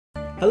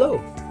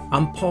Hello,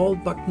 I'm Paul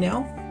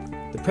Bucknell,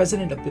 the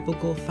president of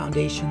Biblical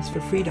Foundations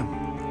for Freedom.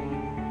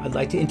 I'd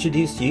like to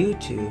introduce you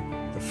to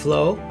the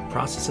flow,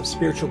 process of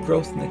spiritual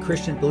growth in the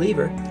Christian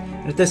believer,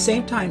 and at the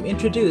same time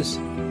introduce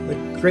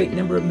the great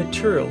number of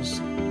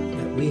materials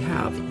that we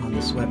have on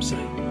this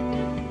website.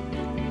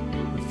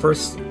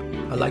 First,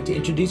 I'd like to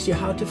introduce you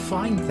how to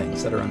find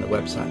things that are on the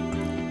website.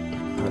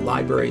 Our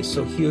library is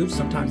so huge,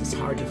 sometimes it's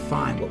hard to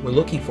find what we're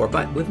looking for,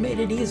 but we've made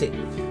it easy.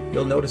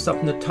 You'll notice up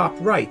in the top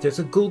right, there's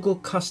a Google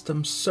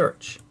custom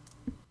search.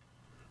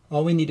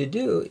 All we need to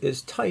do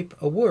is type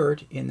a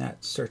word in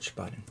that search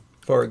button.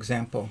 For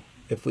example,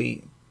 if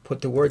we put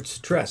the word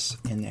stress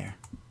in there.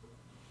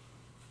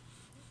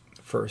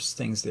 First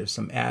things, there's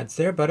some ads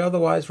there, but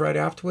otherwise right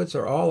afterwards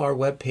are all our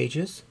web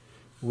pages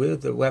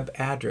with the web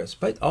address.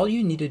 But all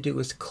you need to do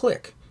is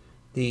click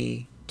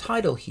the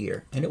title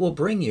here, and it will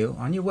bring you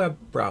on your web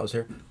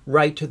browser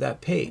right to that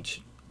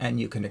page, and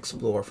you can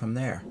explore from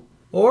there.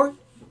 Or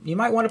you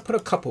might want to put a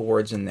couple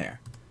words in there.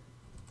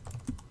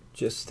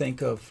 Just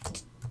think of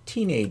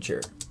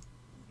teenager,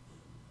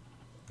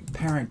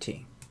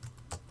 parenting.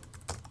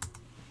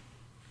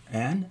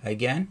 And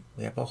again,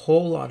 we have a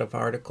whole lot of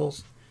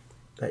articles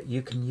that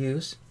you can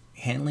use.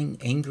 Handling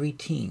angry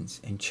teens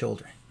and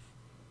children.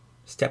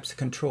 Steps to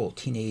control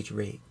teenage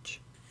rage.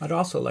 I'd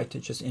also like to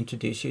just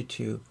introduce you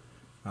to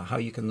how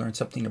you can learn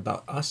something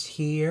about us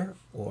here,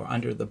 or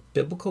under the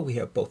biblical. We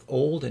have both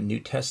Old and New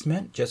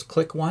Testament. Just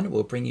click one, it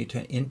will bring you to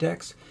an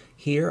index.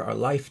 Here are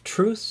life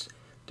truths,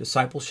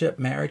 discipleship,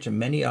 marriage, and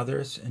many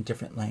others in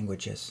different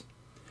languages.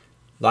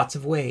 Lots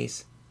of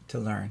ways to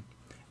learn.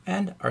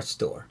 And our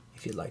store,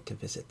 if you'd like to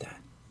visit that.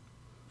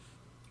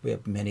 We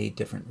have many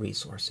different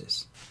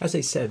resources. As I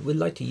said, we'd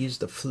like to use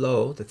the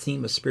flow, the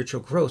theme of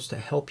spiritual growth, to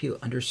help you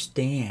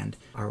understand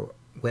our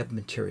web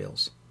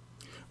materials.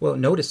 Well,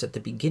 notice at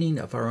the beginning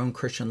of our own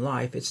Christian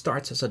life, it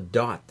starts as a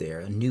dot there,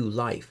 a new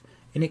life,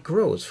 and it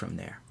grows from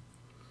there.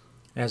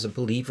 As a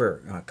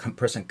believer,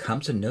 person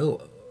comes to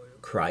know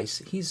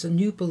Christ, he's a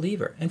new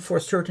believer, and for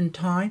a certain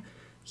time,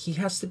 he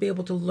has to be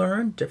able to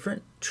learn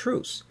different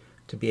truths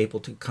to be able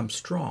to come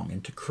strong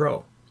and to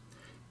grow.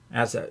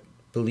 As a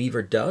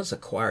believer does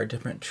acquire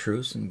different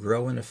truths and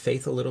grow in a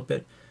faith a little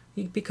bit,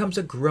 he becomes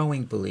a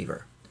growing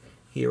believer.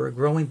 Here, a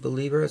growing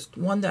believer is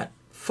one that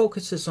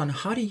focuses on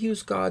how to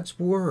use God's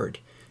word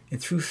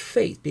and through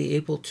faith be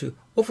able to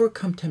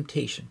overcome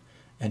temptation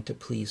and to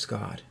please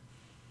God.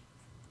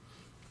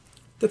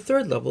 The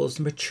third level is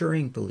the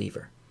maturing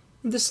believer.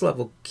 This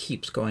level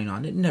keeps going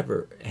on. It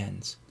never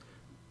ends.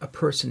 A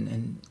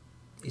person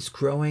is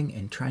growing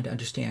and trying to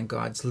understand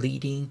God's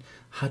leading,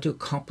 how to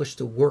accomplish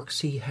the works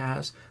he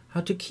has,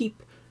 how to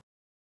keep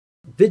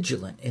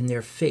vigilant in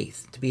their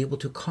faith to be able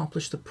to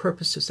accomplish the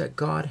purposes that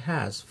God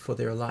has for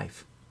their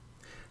life.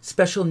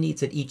 Special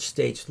needs at each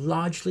stage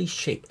largely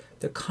shape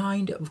the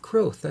kind of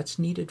growth that's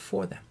needed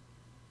for them.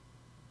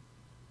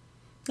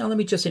 Now let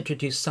me just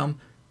introduce some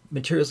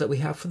materials that we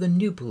have for the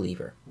new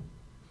believer.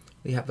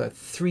 We have a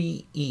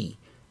 3E,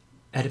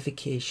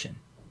 edification,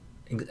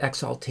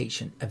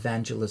 exaltation,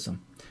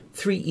 evangelism.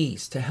 3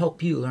 E's to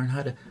help you learn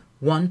how to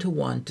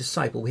one-to-one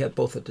disciple. We have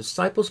both a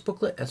disciples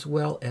booklet as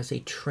well as a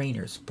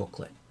trainer's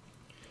booklet.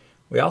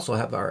 We also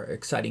have our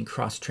exciting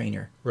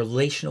cross-trainer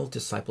relational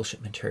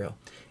discipleship material.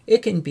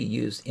 It can be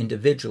used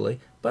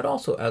individually, but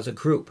also as a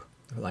group,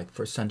 like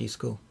for Sunday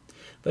school.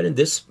 But in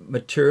this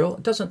material,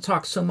 it doesn't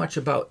talk so much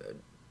about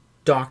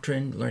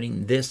doctrine,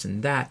 learning this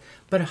and that,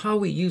 but how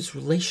we use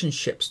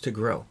relationships to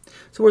grow.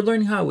 So we're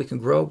learning how we can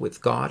grow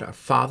with God, our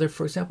Father,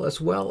 for example,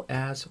 as well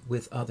as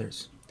with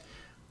others.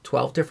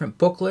 12 different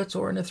booklets,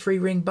 or in a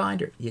 3-ring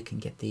binder, you can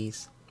get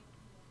these.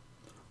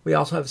 We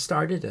also have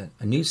started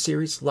a new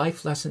series,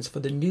 Life Lessons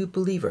for the New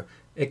Believer,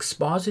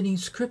 expositing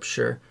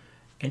Scripture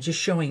and just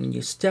showing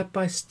you step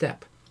by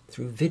step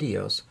through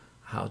videos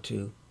how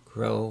to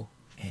grow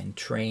and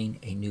train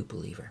a new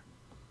believer.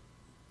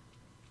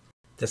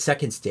 The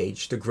second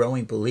stage, the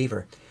growing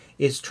believer,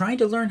 is trying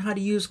to learn how to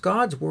use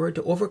God's word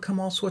to overcome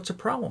all sorts of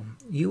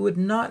problems. You would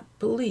not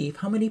believe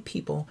how many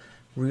people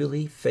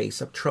really face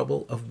a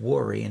trouble of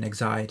worry and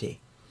anxiety.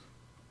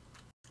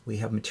 We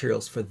have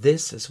materials for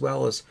this, as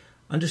well as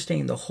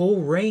understanding the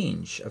whole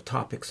range of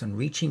topics on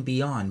reaching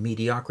beyond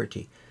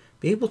mediocrity.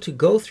 Be able to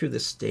go through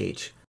this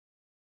stage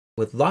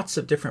with lots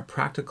of different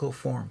practical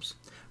forms.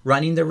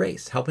 Running the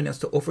race, helping us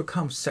to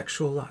overcome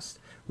sexual lust.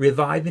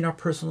 Reviving our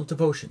personal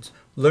devotions.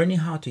 Learning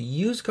how to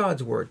use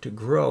God's word to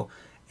grow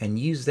and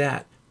use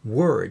that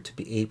word to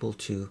be able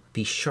to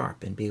be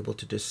sharp and be able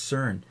to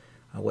discern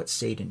what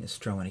Satan is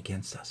throwing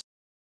against us.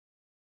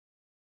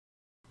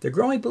 The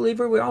growing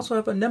believer, we also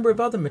have a number of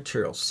other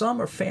materials.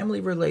 Some are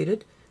family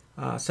related,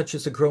 such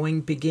as a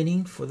growing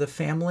beginning for the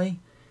family.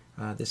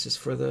 This is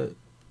for the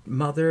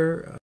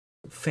mother,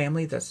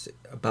 family that's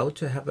about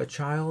to have a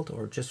child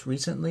or just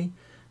recently.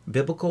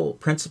 Biblical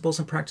principles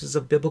and practices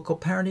of biblical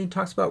parenting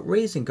talks about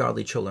raising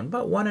godly children,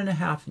 about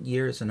 1.5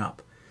 years and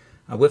up.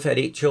 We've had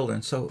 8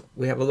 children, so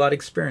we have a lot of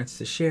experience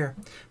to share.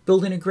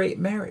 Building a great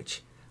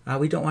marriage.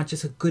 We don't want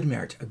just a good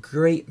marriage, a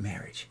great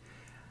marriage.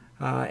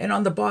 And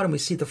on the bottom, we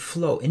see the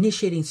flow,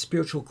 initiating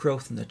spiritual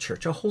growth in the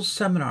church, a whole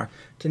seminar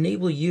to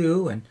enable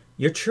you and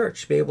your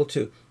church to be able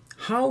to,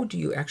 how do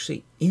you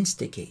actually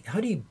instigate?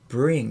 How do you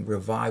bring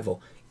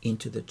revival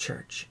into the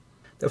church?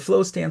 The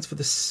flow stands for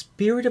the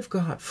Spirit of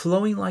God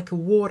flowing like a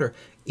water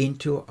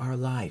into our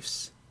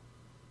lives.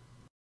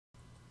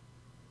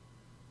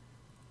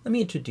 Let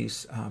me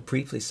introduce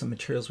briefly some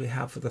materials we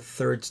have for the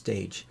third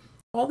stage.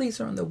 All these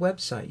are on the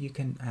website. You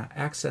can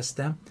access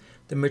them.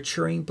 The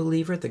Maturing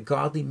Believer, the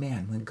Godly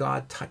Man, when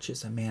God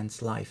touches a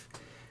man's life.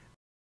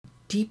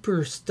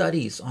 Deeper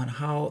studies on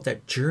how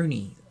that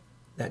journey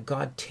that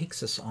God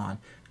takes us on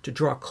to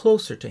draw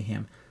closer to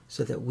Him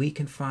so that we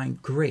can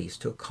find grace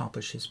to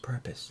accomplish His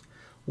purpose.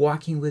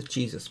 Walking with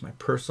Jesus, my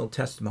personal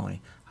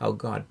testimony, how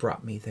God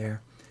brought me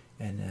there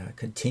and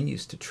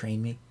continues to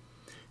train me.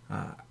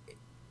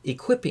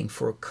 Equipping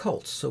for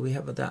cults, so we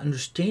have that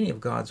understanding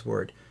of God's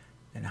Word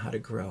and how to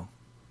grow.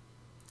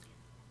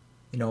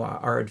 You know,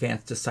 our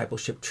advanced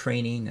discipleship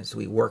training as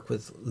we work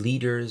with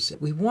leaders.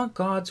 We want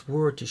God's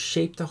Word to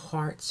shape the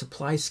heart,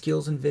 supply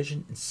skills and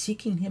vision, and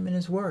seeking Him in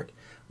His Word.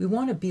 We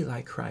want to be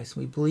like Christ.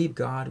 We believe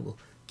God will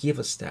give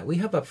us that. We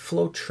have a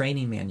flow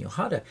training manual,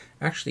 how to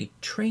actually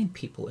train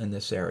people in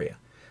this area.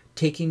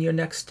 Taking your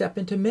next step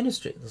into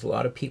ministry. There's a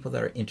lot of people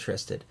that are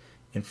interested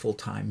in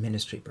full-time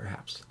ministry,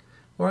 perhaps.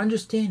 Or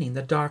understanding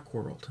the dark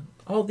world.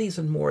 All these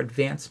and more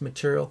advanced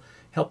material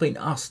helping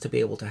us to be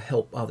able to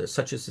help others,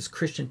 such as this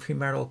Christian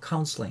premarital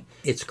counseling.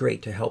 It's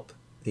great to help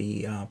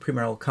the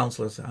premarital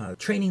counselors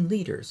training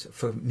leaders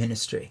for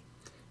ministry.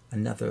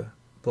 Another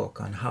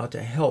book on how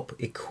to help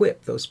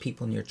equip those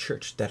people in your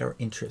church that are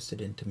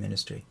interested into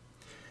ministry.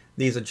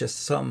 These are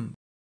just some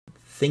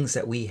things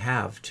that we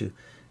have to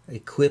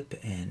equip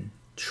and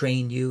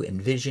train you,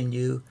 envision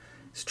you,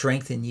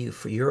 strengthen you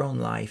for your own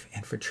life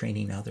and for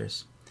training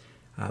others.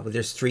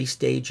 There's 3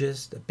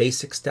 stages: the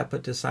basic step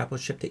of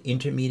discipleship, the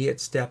intermediate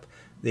step,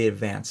 the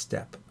advanced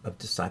step of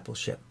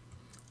discipleship.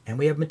 And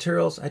we have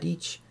materials at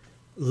each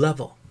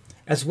level,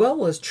 as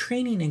well as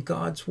training in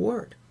God's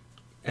Word.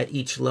 At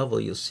each level,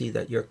 you'll see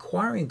that you're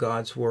acquiring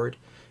God's Word.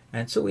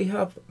 And so we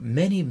have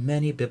many,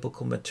 many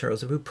biblical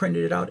materials. If we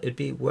printed it out, it'd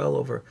be well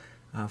over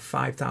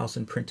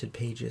 5,000 printed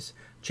pages.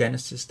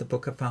 Genesis, the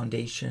book of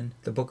foundation,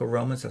 the book of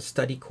Romans,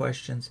 study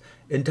questions,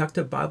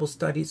 inductive Bible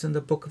studies in the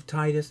book of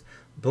Titus,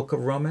 book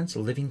of Romans, a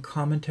living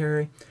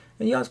commentary.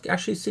 And you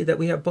actually see that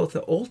we have both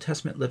the Old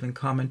Testament living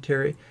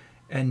commentary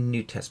and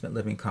New Testament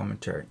living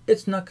commentary.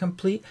 It's not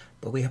complete,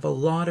 but we have a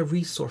lot of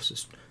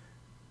resources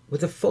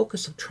with a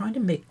focus of trying to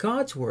make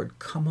God's Word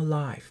come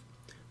alive.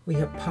 We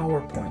have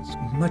PowerPoints,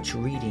 much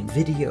reading,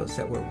 videos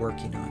that we're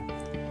working on.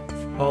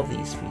 All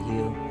these for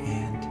you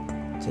and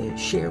to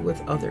share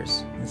with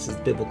others. This is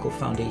Biblical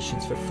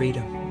Foundations for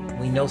Freedom.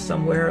 We know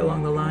somewhere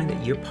along the line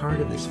that you're part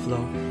of this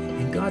flow,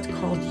 and God's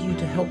called you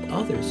to help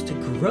others to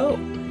grow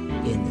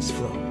in this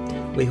flow.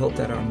 We hope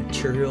that our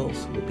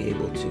materials will be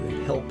able to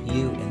help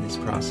you in this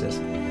process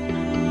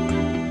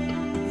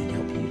and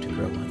help you to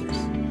grow others.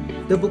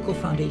 Biblical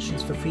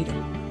Foundations for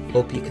Freedom.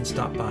 Hope you can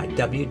stop by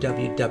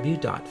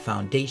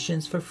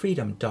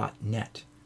www.foundationsforfreedom.net.